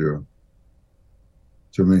closure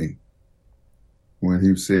to me when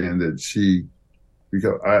he was saying that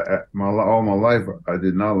because all my life, I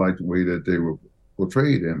did not like the way that they were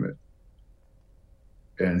portrayed Emmett.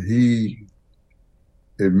 And he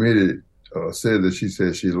admitted, said that she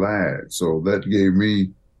said she lied. So that gave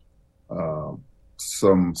me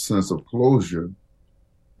some sense of closure,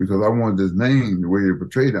 because I wanted his name, the way they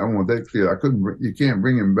portrayed it. I want that clear. You can't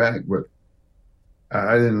bring him back, but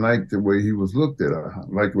I didn't like the way he was looked at. I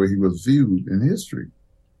liked the way he was viewed in history.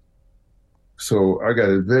 So I got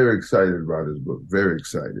very excited about his book, very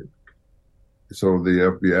excited. So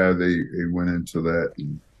the FBI, they went into that,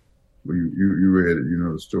 and you read it, you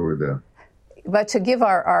know the story there. But to give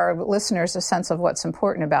our listeners a sense of what's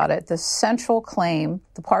important about it, the central claim,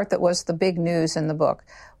 the part that was the big news in the book,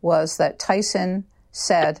 was that Tyson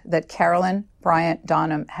said that Carolyn Bryant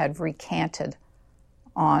Donham had recanted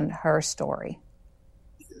on her story.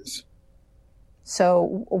 Yes.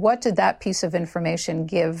 So what did that piece of information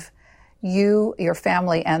give you, your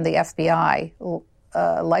family, and the FBI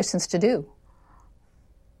license to do?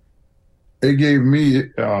 It gave me,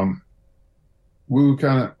 we were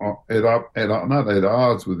kind of not at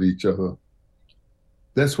odds with each other.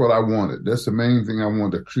 That's what I wanted. That's the main thing I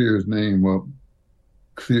wanted, to clear his name up,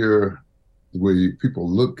 clear the way people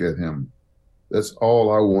look at him. That's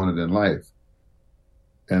all I wanted in life.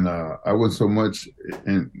 And I would so much,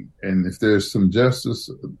 and if there's some justice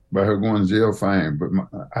by her going to jail, fine. But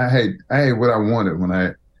I had what I wanted when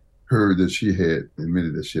I heard that she had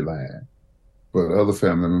admitted that she lied. But other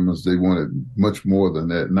family members, they wanted much more than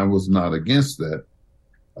that, and I was not against that.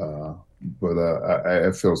 But I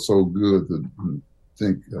felt so good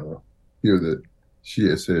to hear that she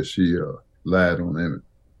had said she lied on Emmett.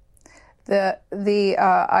 The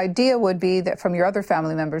idea would be that from your other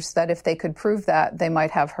family members that if they could prove that, they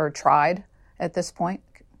might have her tried at this point.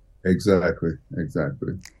 Exactly.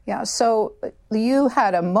 Yeah. So you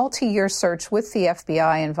had a multi-year search with the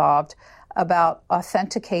FBI involved about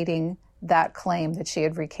authenticating that claim that she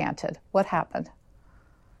had recanted. What happened?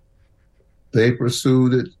 They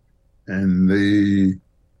pursued it, and they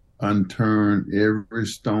unturned every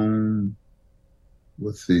stone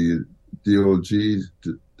with the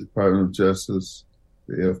DOG, Department of Justice,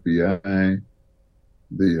 the FBI,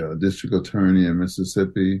 the district attorney in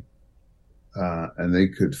Mississippi, and they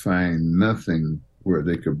could find nothing where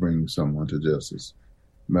they could bring someone to justice.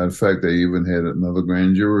 Matter of fact, they even had another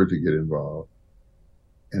grand jury to get involved.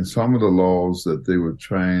 And some of the laws that they were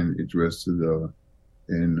trying interested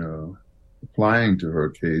in applying to her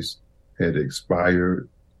case had expired.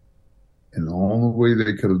 And the only way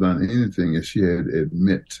they could have done anything is she had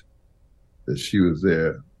admit that she was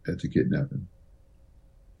there at the kidnapping.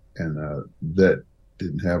 And that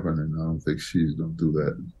didn't happen, and I don't think she's going to do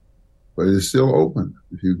that. But it's still open.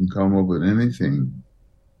 If you can come up with anything,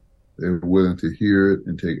 they're willing to hear it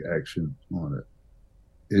and take action on it.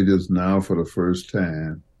 It is now, for the first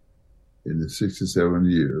time in the 67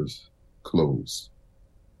 years, closed.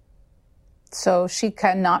 So she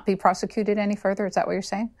cannot be prosecuted any further? Is that what you're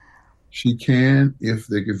saying? She can, if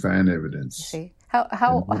they can find evidence. She?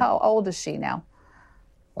 How old is she now?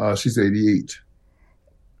 She's 88.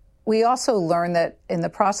 We also learned that in the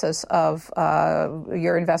process of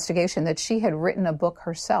your investigation that she had written a book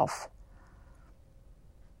herself.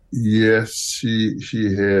 Yes, she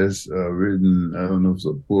has written, I don't know if it's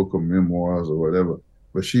a book or memoirs or whatever,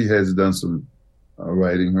 but she has done some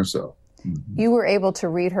writing herself. Mm-hmm. You were able to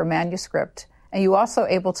read her manuscript, and you also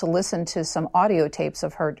able to listen to some audio tapes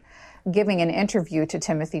of her giving an interview to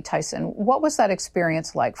Timothy Tyson. What was that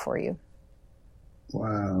experience like for you?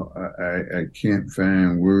 Wow, I can't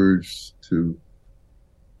find words to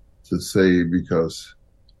say, because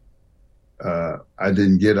I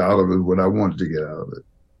didn't get out of it what I wanted to get out of it.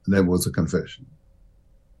 And that was a confession.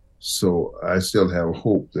 So I still have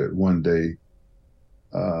hope that one day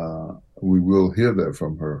we will hear that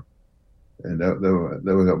from her. And that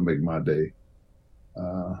will help make my day.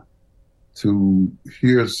 To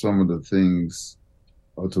hear some of the things,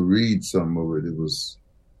 or to read some of it, it was,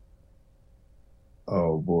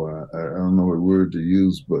 oh boy, I don't know what word to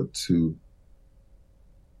use, but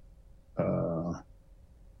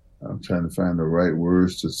I'm trying to find the right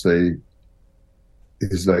words to say.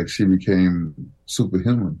 It's like she became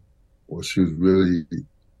superhuman, or she was really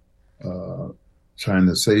trying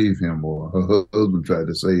to save him, or her husband tried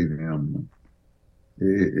to save him.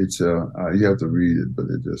 It's you have to read it, but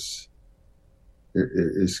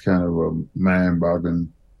it's kind of a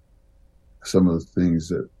mind-boggling, some of the things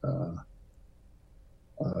that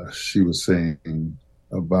she was saying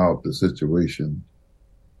about the situation.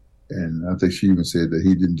 And I think she even said that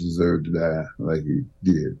he didn't deserve to die like he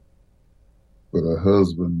did. But her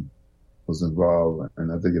husband was involved.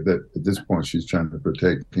 And I think at this point, she's trying to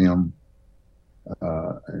protect him.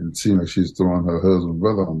 And it seemed like she's throwing her husband's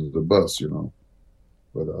brother under the bus, you know.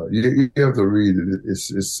 But you have to read it.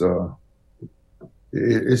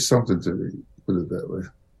 It's something to read, put it that way.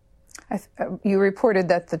 You reported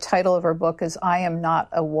that the title of her book is "I Am Not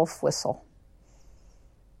a Wolf Whistle."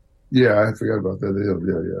 Yeah, I forgot about that.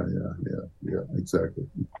 Yeah, exactly.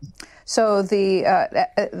 So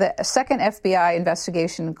the second FBI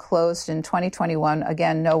investigation closed in 2021.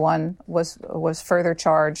 Again, no one was further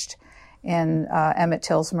charged in Emmett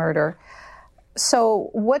Till's murder. So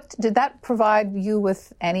what did that provide you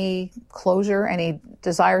with? Any closure, any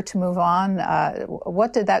desire to move on?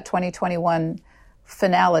 What did that 2021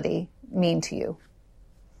 finality mean to you?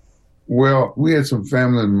 Well, we had some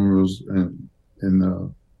family members in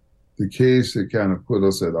the case that kind of put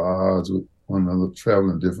us at odds with one another,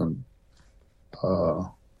 traveling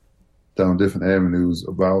down different avenues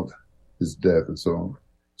about his death and so on.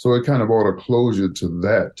 So it kind of brought a closure to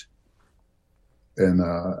that. And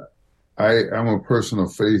I'm a person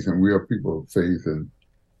of faith, and we are people of faith. And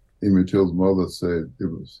Emmett Till's mother said, it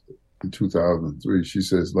was in 2003, she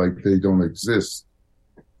says, like, they don't exist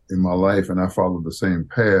in my life, and I followed the same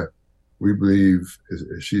path. We believe,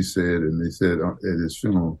 as she said, and they said at his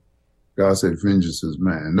funeral, God said, vengeance is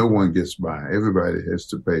mine. No one gets by. Everybody has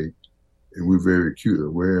to pay. And we're very acutely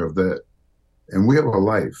aware of that. And we have a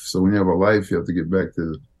life. So when you have a life, you have to get back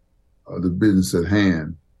to the business at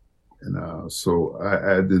hand. And so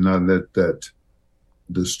I did not let that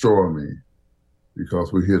destroy me,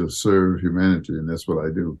 because we're here to serve humanity, and that's what I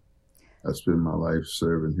do. I spend my life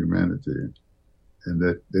serving humanity, and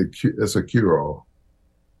that's a cure-all.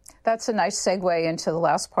 That's a nice segue into the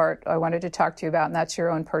last part I wanted to talk to you about, and that's your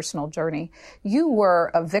own personal journey. You were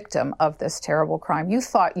a victim of this terrible crime. You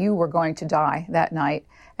thought you were going to die that night,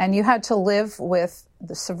 and you had to live with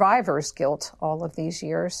the survivor's guilt all of these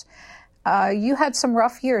years. You had some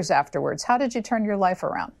rough years afterwards. How did you turn your life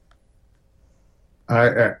around?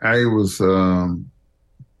 I was always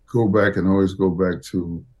go back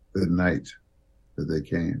to the night that they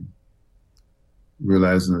came,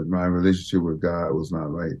 realizing that my relationship with God was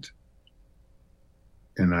not right.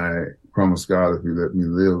 And I promised God if he let me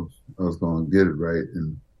live, I was going to get it right.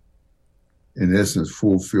 And in essence,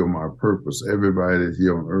 fulfill my purpose. Everybody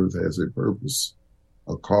here on earth has a purpose,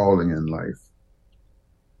 a calling in life.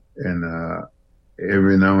 And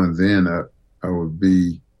every now and then I would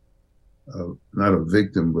be not a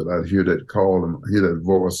victim, but I'd hear that call and hear that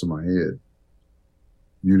voice in my head.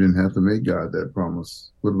 You didn't have to make God that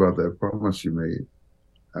promise. What about that promise you made?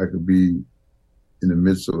 I could be in the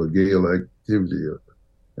midst of a gale activity,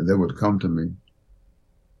 and that would come to me.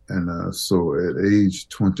 And so at age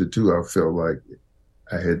 22, I felt like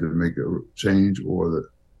I had to make a change, or that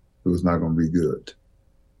it was not going to be good.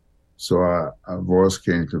 So a voice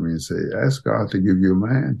came to me and said, ask God to give you a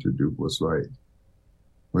mind to do what's right.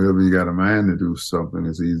 Whenever you got a mind to do something,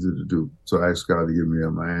 it's easy to do. So I asked God to give me a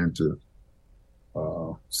mind to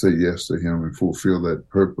say yes to him and fulfill that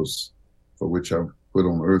purpose for which I'm put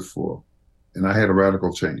on earth for. And I had a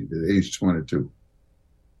radical change at age 22.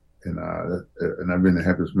 And I've been the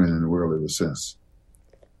happiest man in the world ever since.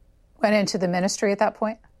 Went into the ministry at that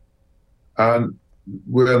point?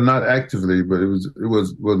 Well, not actively, but it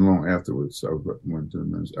wasn't long afterwards. I went to the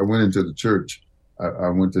ministry. I went into the church. I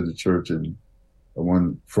went to the church, and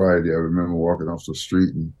one Friday I remember walking off the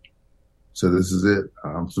street and said, "This is it.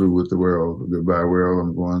 I'm through with the world. Goodbye, world.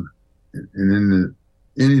 I'm going." And in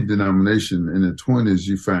any denomination in the 20s,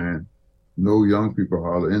 you find no young people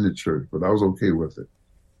hardly in the church, but I was okay with it.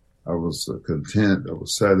 I was content. I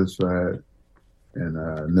was satisfied, and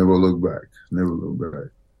I never looked back. Never looked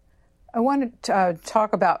back. I wanted to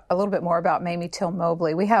talk about a little bit more about Mamie Till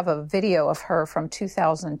Mobley. We have a video of her from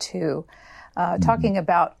 2002 talking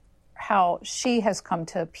about how she has come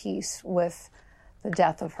to peace with the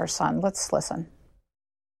death of her son. Let's listen.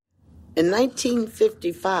 In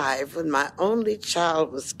 1955, when my only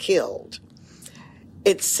child was killed,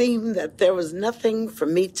 it seemed that there was nothing for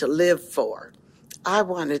me to live for. I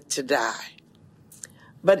wanted to die.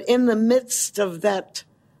 But in the midst of that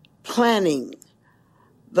planning,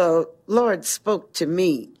 the Lord spoke to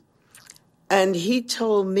me, and he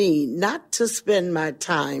told me not to spend my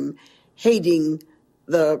time hating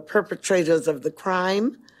the perpetrators of the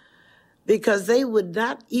crime, because they would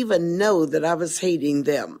not even know that I was hating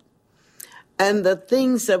them. And the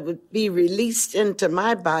things that would be released into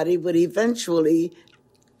my body would eventually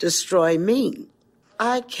destroy me.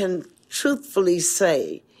 I can truthfully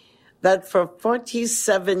say that for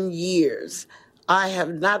 47 years, I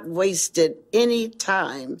have not wasted any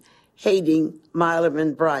time hating Milam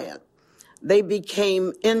and Bryant. They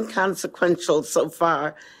became inconsequential so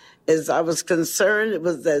far as I was concerned. It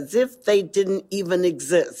was as if they didn't even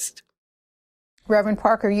exist. Reverend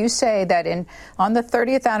Parker, you say that on the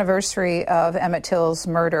 30th anniversary of Emmett Till's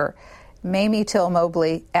murder, Mamie Till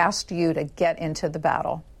Mobley asked you to get into the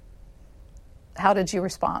battle. How did you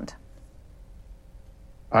respond?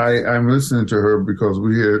 I'm listening to her because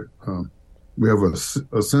we have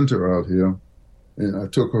a center out here, and I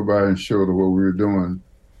took her by and showed her what we were doing,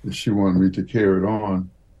 and she wanted me to carry it on.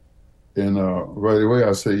 And right away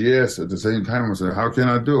I said yes. At the same time I said, how can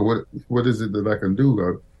I do it? What is it that I can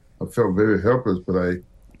do? I felt very helpless, but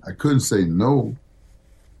I couldn't say no.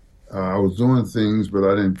 I was doing things, but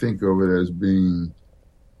I didn't think of it as being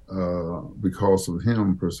because of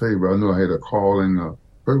him per se. But I knew I had a calling, a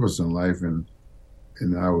purpose in life, and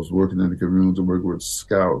I was working in the community, working with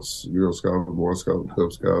scouts, Girl Scouts, Boy Scouts,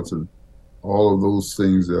 Cub Scouts, and all of those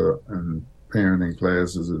things, and parenting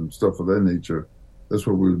classes and stuff of that nature. That's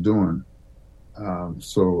what we were doing.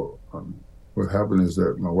 What happened is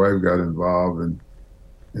that my wife got involved, and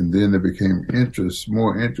then there became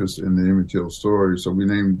more interest in the Emmett Till story. So we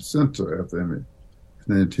named the center after Emmett, and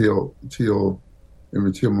then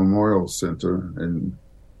Emmett Till Memorial Center, and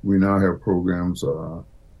we now have programs.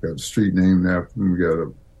 Got the street named after him. We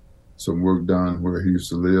got some work done where he used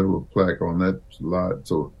to live, a plaque on that lot.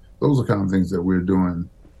 So those are kind of things that we're doing.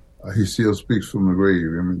 He still speaks from the grave.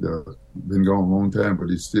 I mean, been gone a long time, but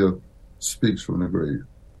he still speaks from the grave.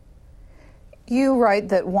 You write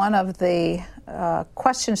that one of the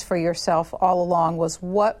questions for yourself all along was,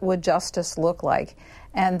 what would justice look like?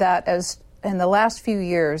 And that as in the last few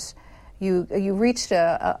years, you reached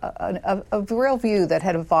a real view that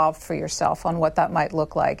had evolved for yourself on what that might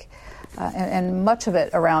look like, and much of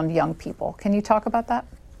it around young people. Can you talk about that?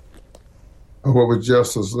 What would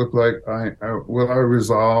justice look like? I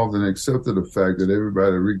resolved and accepted the fact that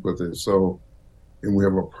everybody reap what they sow, and we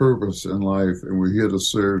have a purpose in life, and we're here to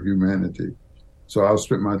serve humanity. So I'll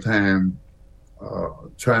spend my time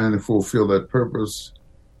trying to fulfill that purpose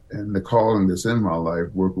and the calling that's in my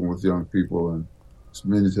life, working with young people. And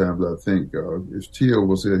many times I think if Till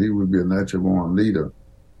was here, he would be a natural born leader.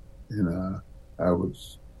 And I would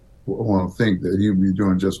want to think that he would be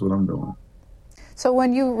doing just what I'm doing. So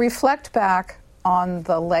when you reflect back on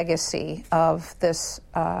the legacy of this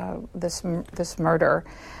murder,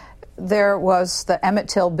 there was the Emmett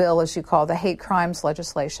Till bill, as you call the hate crimes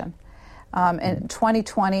legislation. In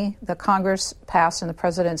 2020, the Congress passed and the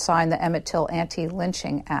President signed the Emmett Till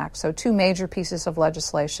Anti-Lynching Act. So two major pieces of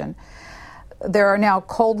legislation. There are now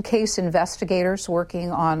cold case investigators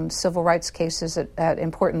working on civil rights cases at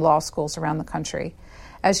important law schools around the country.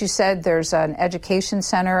 As you said, there's an education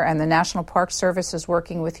center, and the National Park Service is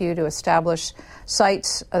working with you to establish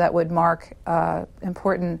sites that would mark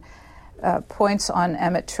important points on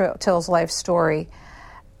Emmett Till's life story.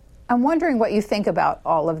 I'm wondering what you think about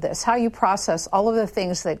all of this, how you process all of the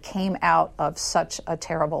things that came out of such a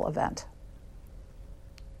terrible event.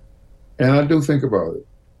 And I do think about it.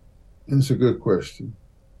 And it's a good question.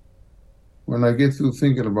 When I get through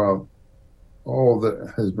thinking about all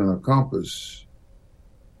that has been accomplished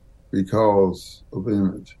because of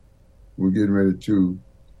Emmett, we're getting ready to,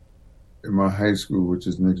 in my high school, which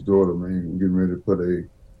is next door to me, we're getting ready to put a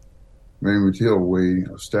Mamie Till Way,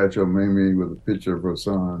 a statue of Mamie with a picture of her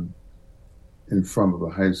son in front of the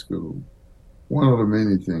high school. One of the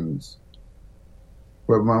many things.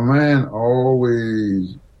 But my mind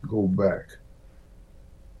always go back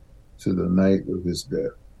to the night of his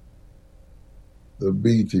death. The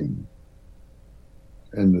beating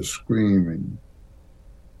and the screaming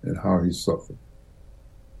and how he suffered.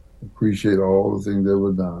 Appreciate all the things that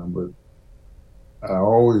were done, but I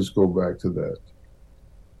always go back to that.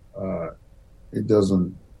 It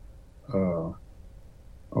doesn't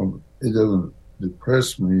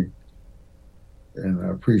depress me, and I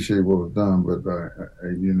appreciate what was done. But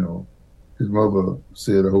his mother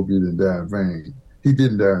said, "I hope you didn't die in vain." He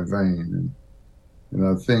didn't die in vain, and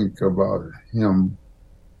I think about him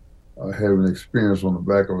having an experience on the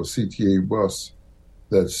back of a CTA bus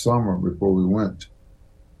that summer before we went.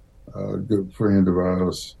 A good friend of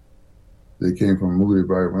ours, they came from Moody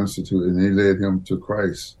Bible Institute, and they led him to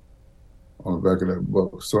Christ on the back of that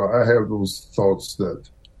book. So I have those thoughts that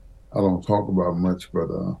I don't talk about much, but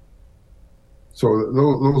so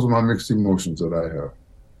those are my mixed emotions that I have.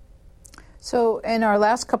 So in our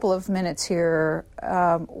last couple of minutes here,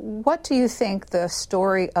 what do you think the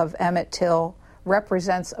story of Emmett Till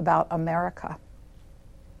represents about America?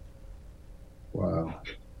 Wow.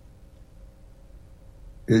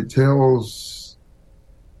 it tells,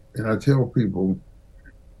 and I tell people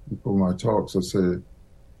for my talks, I say,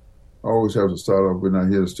 I always have to start off, we're not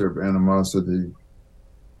here to stir up animosity,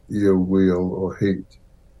 ill will, or hate.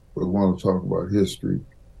 We want to talk about history.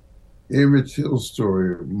 Emmett Till's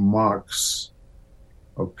story marks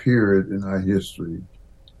a period in our history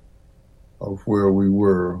of where we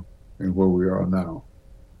were and where we are now.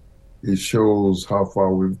 It shows how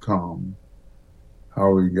far we've come, how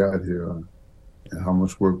we got here, and how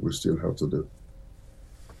much work we still have to do.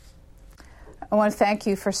 I want to thank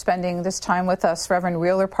you for spending this time with us, Reverend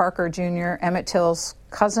Wheeler Parker Jr., Emmett Till's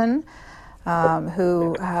cousin,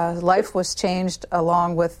 whose life was changed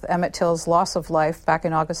along with Emmett Till's loss of life back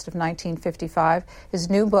in August of 1955. His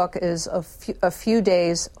new book is A Few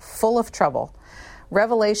Days Full of Trouble,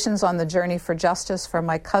 Revelations on the Journey for Justice from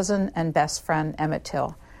My Cousin and Best Friend, Emmett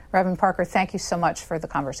Till. Reverend Parker, thank you so much for the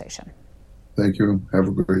conversation. Thank you. Have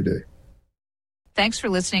a great day. Thanks for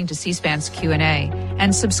listening to C-SPAN's Q&A,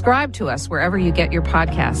 and subscribe to us wherever you get your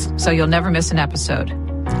podcasts so you'll never miss an episode.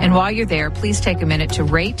 And while you're there, please take a minute to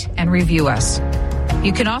rate and review us.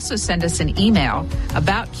 You can also send us an email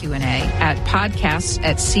about Q&A at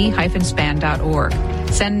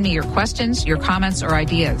podcasts@c-span.org. Send me your questions, your comments, or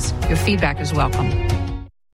ideas. Your feedback is welcome.